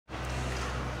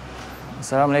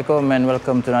Assalamualaikum and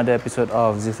welcome to another episode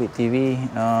of Zufit TV.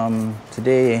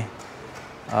 Today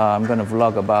I'm going to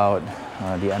vlog about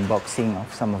the unboxing of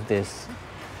some of this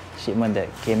shipment that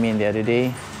came in the other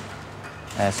day,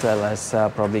 as well as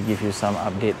probably give you some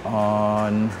update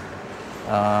on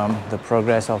the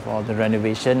progress of all the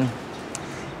renovation.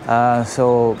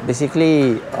 So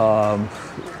basically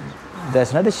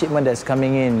there's another shipment that's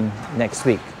coming in next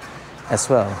week as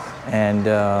well, and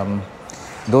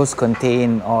those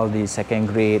contain all the second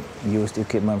grade used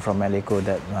equipment from Malico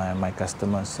that my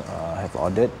customers have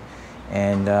ordered.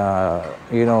 And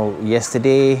you know,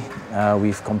 yesterday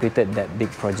we've completed that big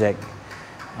project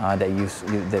that you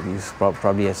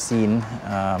probably have seen.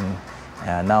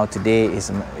 Now today is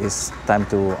time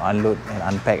to unload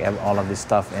and unpack all of this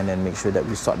stuff, and then make sure that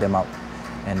we sort them out,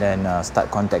 and then start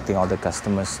contacting all the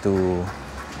customers to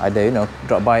either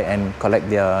drop by and collect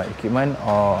their equipment,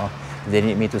 or if they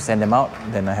need me to send them out,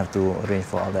 then I have to arrange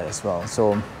for all that as well.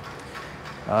 So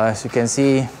as you can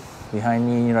see behind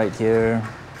me right here,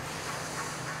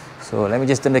 so let me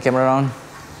just turn the camera around.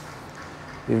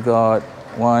 We've got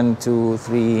 1, 2,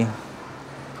 3,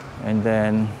 and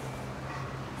then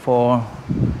 4,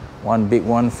 one big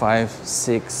one, 5,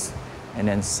 6, and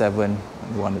then 7,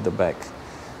 one at the back.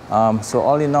 So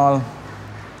all in all,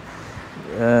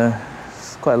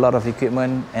 it's quite a lot of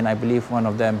equipment, and I believe one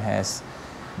of them has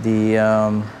the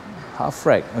half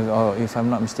rack, or if I'm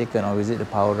not mistaken, or is it the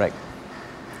power rack?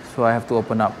 So I have to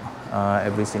open up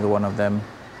every single one of them.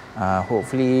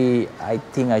 Hopefully, I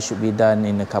think I should be done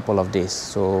in a couple of days.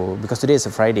 So because today is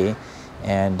a Friday,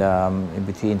 and in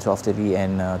between 12:30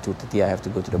 and 2:30, I have to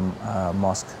go to the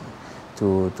mosque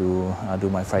to do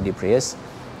my Friday prayers.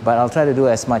 But I'll try to do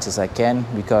as much as I can,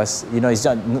 because it's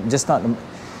not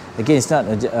again, it's not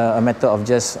a matter of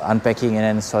just unpacking and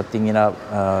then sorting it up.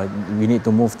 We need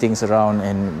to move things around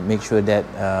and make sure that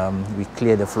we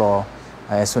clear the floor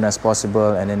as soon as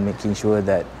possible, and then making sure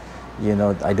that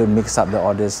I don't mix up the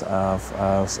orders of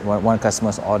one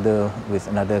customer's order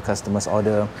with another customer's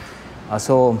order.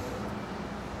 So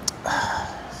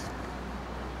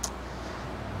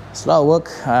it's a lot of work.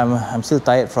 I'm still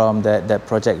tired from that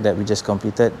project that we just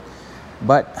completed,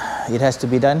 but it has to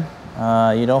be done.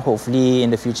 Hopefully in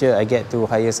the future I get to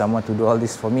hire someone to do all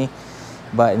this for me,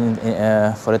 but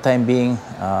for the time being,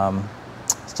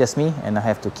 it's just me, and I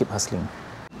have to keep hustling.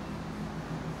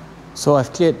 So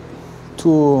I've cleared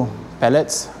 2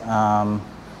 pallets.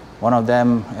 One of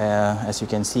them, as you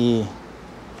can see,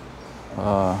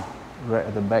 right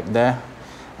at the back there.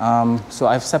 So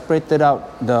I've separated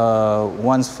out the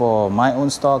ones for my own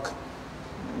stock,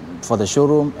 for the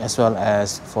showroom, as well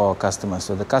as for customers.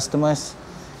 So the customers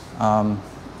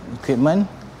equipment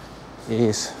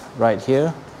is right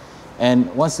here, and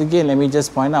once again, let me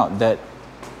just point out that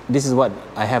this is what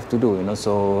I have to do.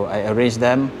 So I arrange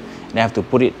them, and I have to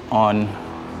put it on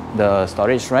the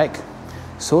storage rack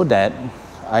so that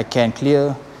I can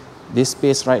clear this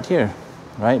space right here,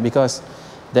 right? Because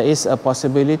there is a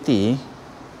possibility,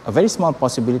 a very small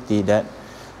possibility, that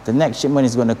the next shipment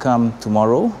is going to come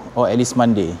tomorrow, or at least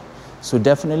Monday. So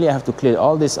definitely I have to clear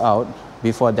all this out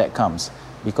before that comes,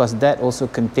 because that also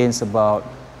contains about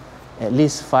at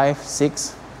least 5,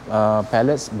 6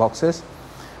 pallets, boxes.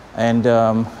 And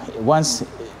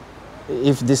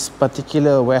if this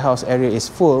particular warehouse area is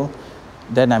full,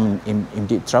 then I'm in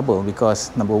deep trouble,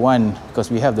 because number one, because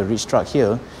we have the reach truck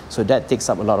here, so that takes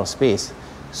up a lot of space.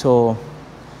 So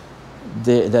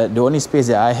the only space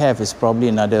that I have is probably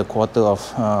another quarter of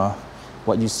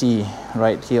what you see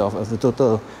right here of the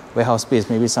total warehouse space,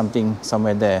 maybe something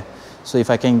somewhere there. So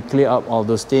if I can clear up all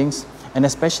those things, and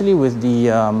especially with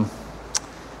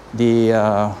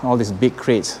all these big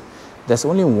crates, there's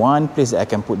only one place that I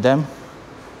can put them.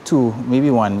 2,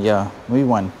 maybe 1, yeah, maybe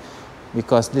 1,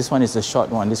 because this one is a short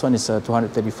one. This one is a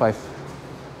 235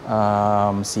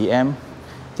 cm.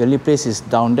 The only place is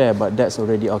down there, but that's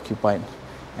already occupied.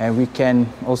 And we can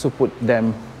also put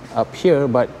them up here,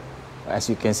 but as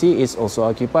you can see, it's also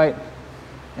occupied.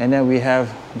 And then we have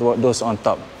those on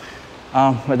top.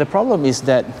 But the problem is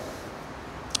that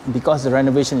because the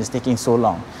renovation is taking so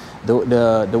long,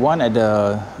 the one at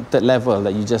the 3rd level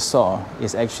that you just saw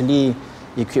is actually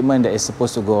equipment that is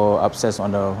supposed to go upstairs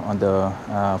on the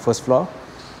 1st floor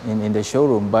in the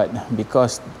showroom. But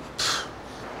because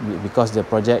the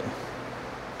project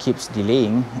keeps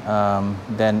delaying,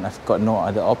 then I've got no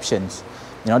other options.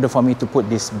 In order for me to put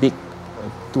this big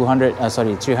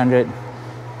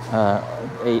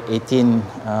 318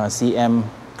 cm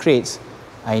crates,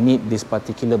 I need this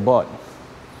particular board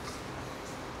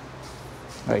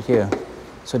right here,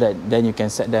 so that then you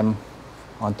can set them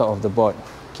on top of the board.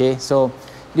 Okay, so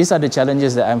these are the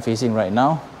challenges that I'm facing right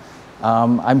now.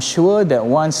 I'm sure that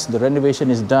once the renovation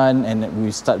is done and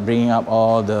we start bringing up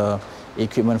all the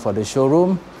equipment for the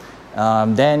showroom,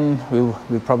 then we'll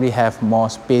probably have more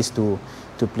space to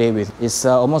play with. It's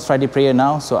almost Friday prayer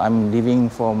now, so I'm leaving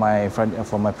for my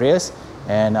prayers,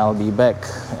 and I'll be back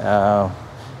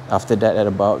after that at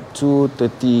about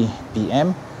 2:30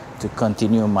 p.m. to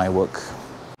continue my work.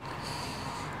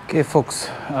 Okay folks,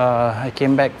 I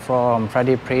came back from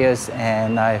Friday prayers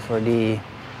and I've already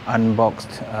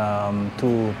unboxed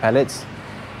 2 pallets.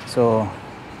 So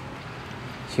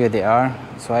here they are.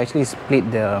 So I actually split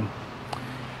the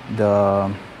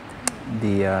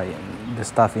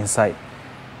stuff inside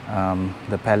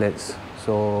the pallets.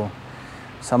 So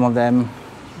some of them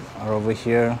are over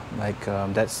here, like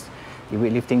that's the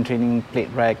weightlifting training plate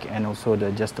rack and also the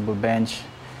adjustable bench.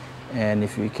 And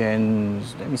if you can,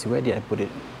 let me see, where did I put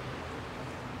it?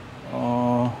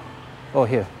 Oh,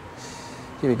 here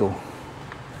we go.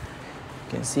 You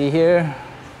can see here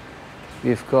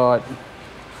we've got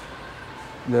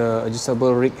the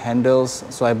adjustable rig handles.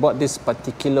 So I bought this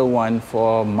particular one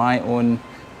for my own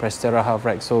Prestera half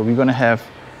rack. So we're gonna have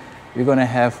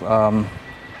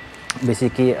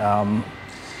basically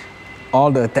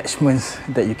all the attachments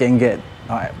that you can get,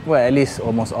 well, at least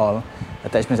almost all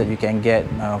attachments that you can get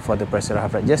for the Prestera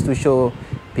half rack, just to show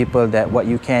people that what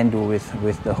you can do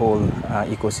with the whole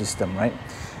ecosystem, right?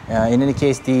 In any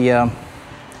case,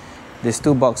 these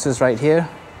 2 boxes right here,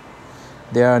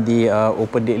 they are the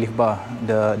open deadlift bar,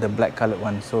 the black colored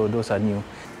one. So those are new.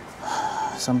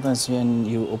 Sometimes when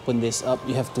you open this up,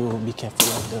 you have to be careful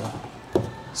of the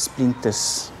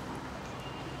splinters.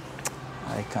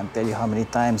 I can't tell you how many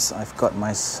times I've got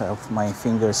my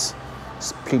fingers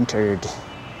splintered.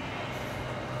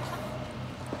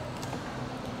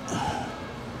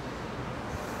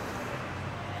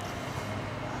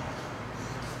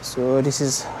 So this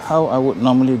is how I would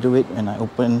normally do it when I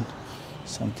open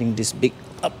something this big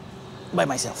up by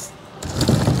myself.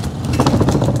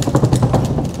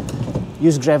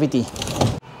 Use gravity.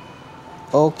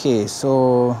 Okay,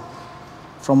 so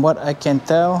from what I can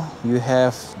tell, you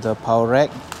have the power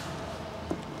rack.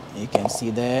 You can see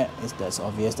there, that's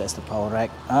obvious, that's the power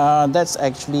rack. That's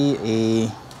actually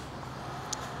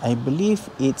I believe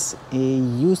it's a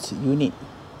used unit.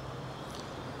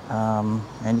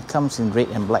 And it comes in red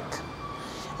and black.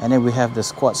 And then we have the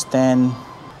squat stand,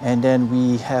 and then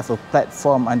we have a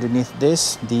platform underneath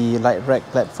this, the light rack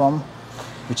platform,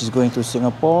 which is going to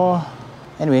Singapore.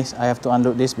 Anyways, I have to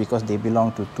unload this because they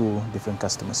belong to 2 different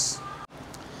customers.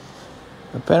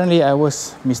 Apparently I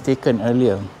was mistaken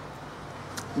earlier.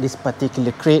 This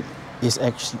particular crate is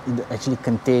actually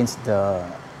contains the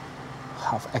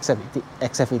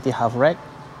XF80 half rack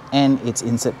and its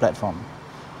insert platform.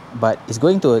 But it's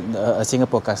going to a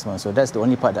Singapore customer, so that's the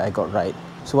only part that I got right.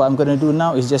 So what I'm going to do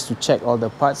now is just to check all the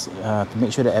parts to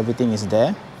make sure that everything is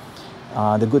there.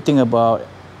 The good thing about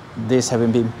this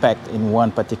having been packed in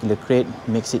one particular crate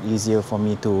makes it easier for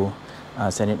me to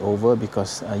send it over,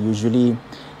 because usually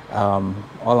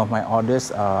all of my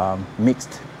orders are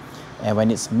mixed, and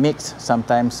when it's mixed,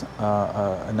 sometimes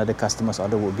another customer's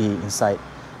order will be inside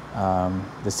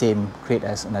the same crate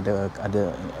as another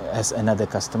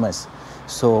customer's.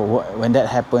 So when that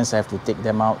happens, I have to take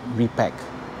them out, repack,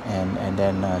 and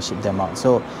then ship them out.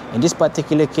 So in this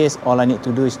particular case, all I need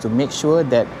to do is to make sure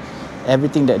that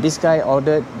everything that this guy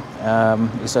ordered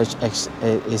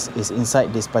is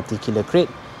inside this particular crate,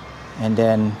 and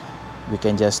then we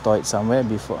can just store it somewhere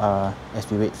before as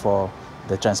we wait for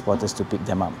the transporters to pick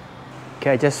them up.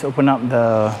 Okay, I just opened up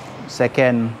the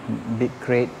second big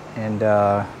crate and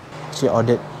she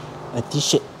ordered a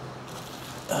t-shirt.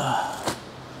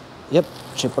 Yep,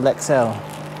 XXL.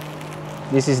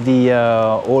 This is the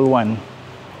old one.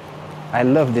 I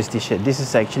love this t-shirt. This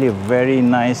is actually a very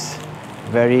nice,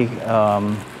 very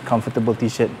comfortable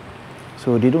t-shirt.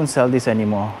 So they don't sell this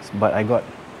anymore, but I got,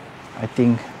 I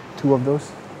think, 2 of those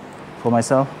for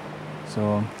myself.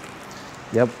 So,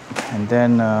 yep. And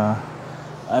then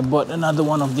I bought another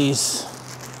one of these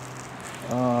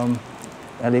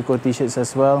Alico t-shirts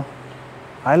as well.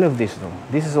 I love this though.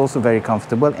 This is also very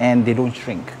comfortable and they don't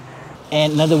shrink.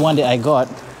 And another one that I got,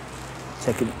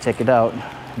 check it out.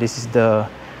 This is the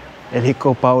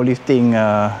Alico powerlifting.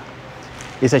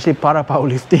 It's actually para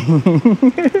powerlifting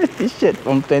t-shirt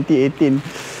from 2018.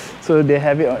 So they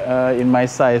have it in my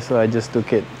size, so I just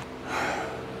took it.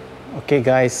 Okay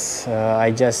guys,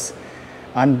 I just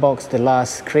unboxed the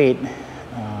last crate.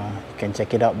 You can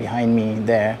check it out behind me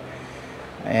there.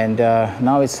 And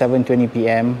now it's 7:20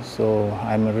 p.m. so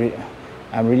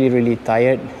I'm really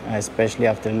tired, especially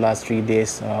after the last 3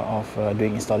 days of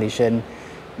doing installation.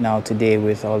 now today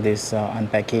with all this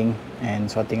unpacking and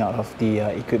sorting out of the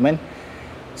equipment.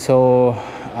 So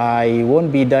I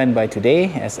won't be done by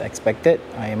today as expected.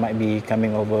 I might be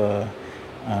coming over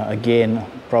again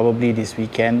probably this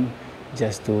weekend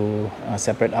just to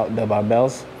separate out the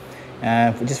barbells.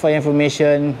 Just for your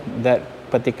information, that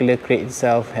particular crate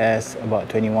itself has about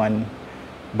 21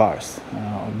 bars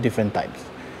of different types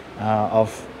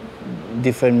of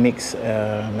different mix,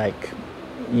 like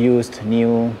used,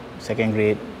 new, second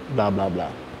grade, blah blah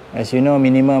blah. As you know,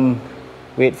 minimum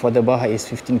weight for the bar is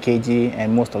 15 kg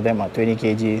and most of them are 20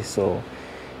 kg, so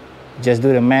just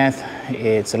do the math.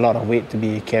 It's a lot of weight to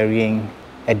be carrying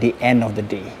at the end of the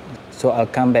day. So I'll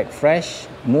come back fresh,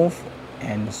 move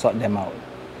and sort them out,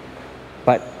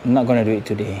 but I'm not going to do it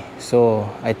today. So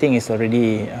I think it's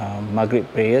already Maghrib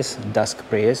prayers, dusk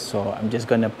prayers, so I'm just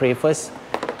going to pray first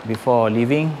before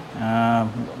leaving.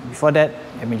 Before that,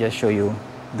 let me just show you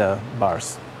the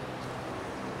bars.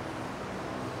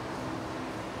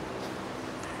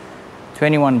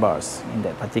 21 bars in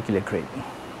that particular crate.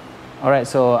 Alright,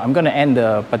 so I'm going to end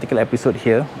the particular episode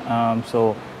here.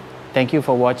 So thank you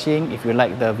for watching. If you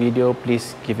like the video,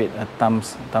 please give it a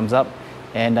thumbs up.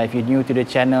 And if you're new to the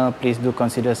channel, please do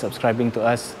consider subscribing to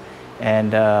us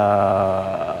and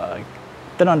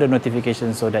turn on the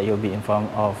notifications so that you'll be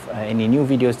informed of any new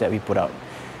videos that we put out.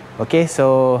 Okay,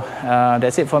 so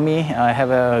that's it for me. Have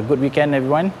a good weekend,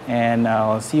 everyone, and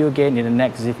I'll see you again in the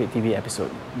next Zifit TV episode.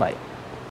 Bye.